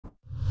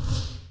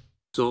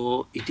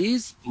So it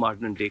is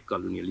modern-day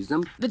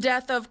colonialism. The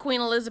death of Queen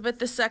Elizabeth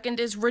II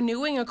is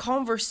renewing a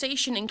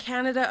conversation in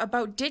Canada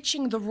about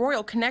ditching the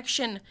royal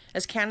connection.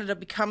 As Canada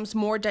becomes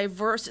more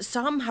diverse,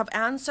 some have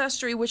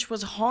ancestry which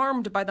was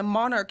harmed by the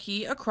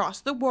monarchy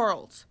across the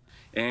world.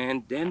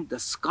 And then the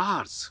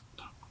scars,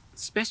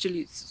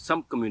 especially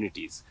some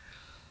communities.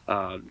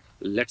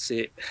 Let's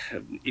say,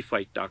 if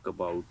I talk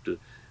about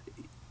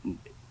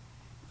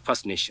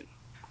First Nation,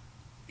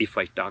 if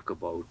I talk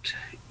about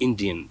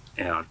Indian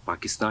or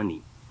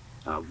Pakistani,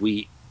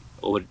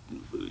 our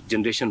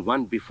generation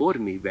one before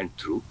me went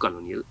through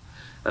colonial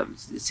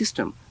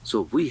system.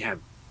 So we have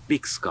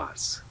big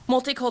scars.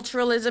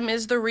 Multiculturalism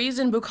is the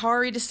reason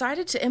Bukhari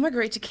decided to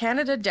immigrate to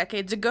Canada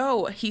decades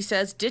ago. He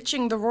says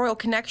ditching the royal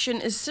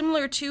connection is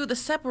similar to the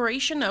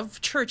separation of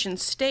church and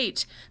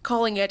state,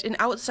 calling it an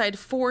outside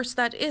force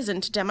that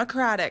isn't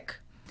democratic.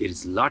 There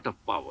is a lot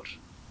of power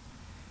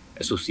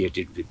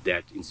associated with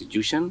that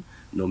institution,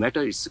 no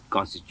matter it's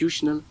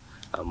constitutional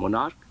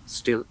monarch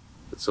still.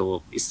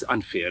 So it's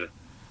unfair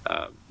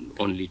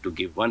only to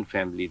give one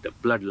family the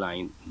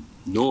bloodline,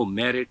 no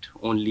merit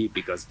only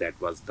because that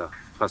was the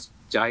first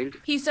child.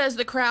 He says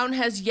the Crown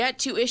has yet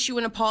to issue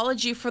an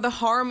apology for the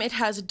harm it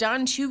has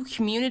done to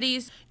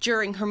communities.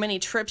 During her many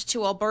trips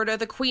to Alberta,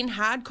 the Queen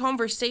had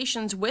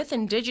conversations with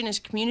Indigenous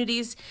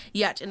communities,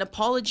 yet an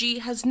apology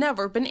has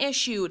never been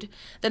issued.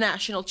 The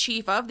National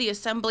Chief of the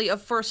Assembly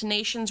of First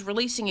Nations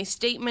releasing a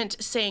statement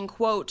saying,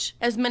 quote,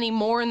 "As many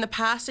mourn the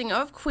passing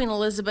of Queen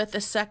Elizabeth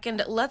II,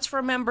 let's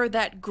remember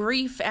that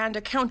grief and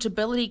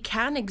accountability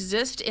can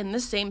exist in the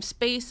same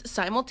space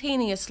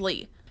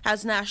simultaneously.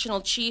 As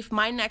National Chief,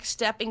 my next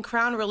step in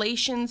Crown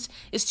relations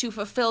is to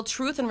fulfill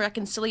Truth and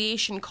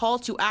Reconciliation Call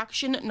to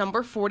Action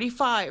number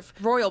 45,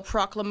 Royal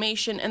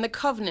Proclamation and the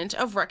Covenant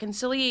of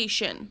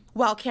Reconciliation."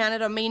 While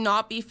Canada may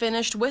not be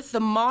finished with the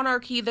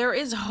monarchy, there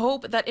is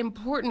hope that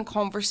important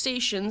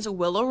conversations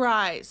will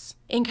arise.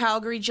 In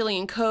Calgary,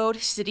 Jillian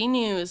Code, City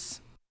News.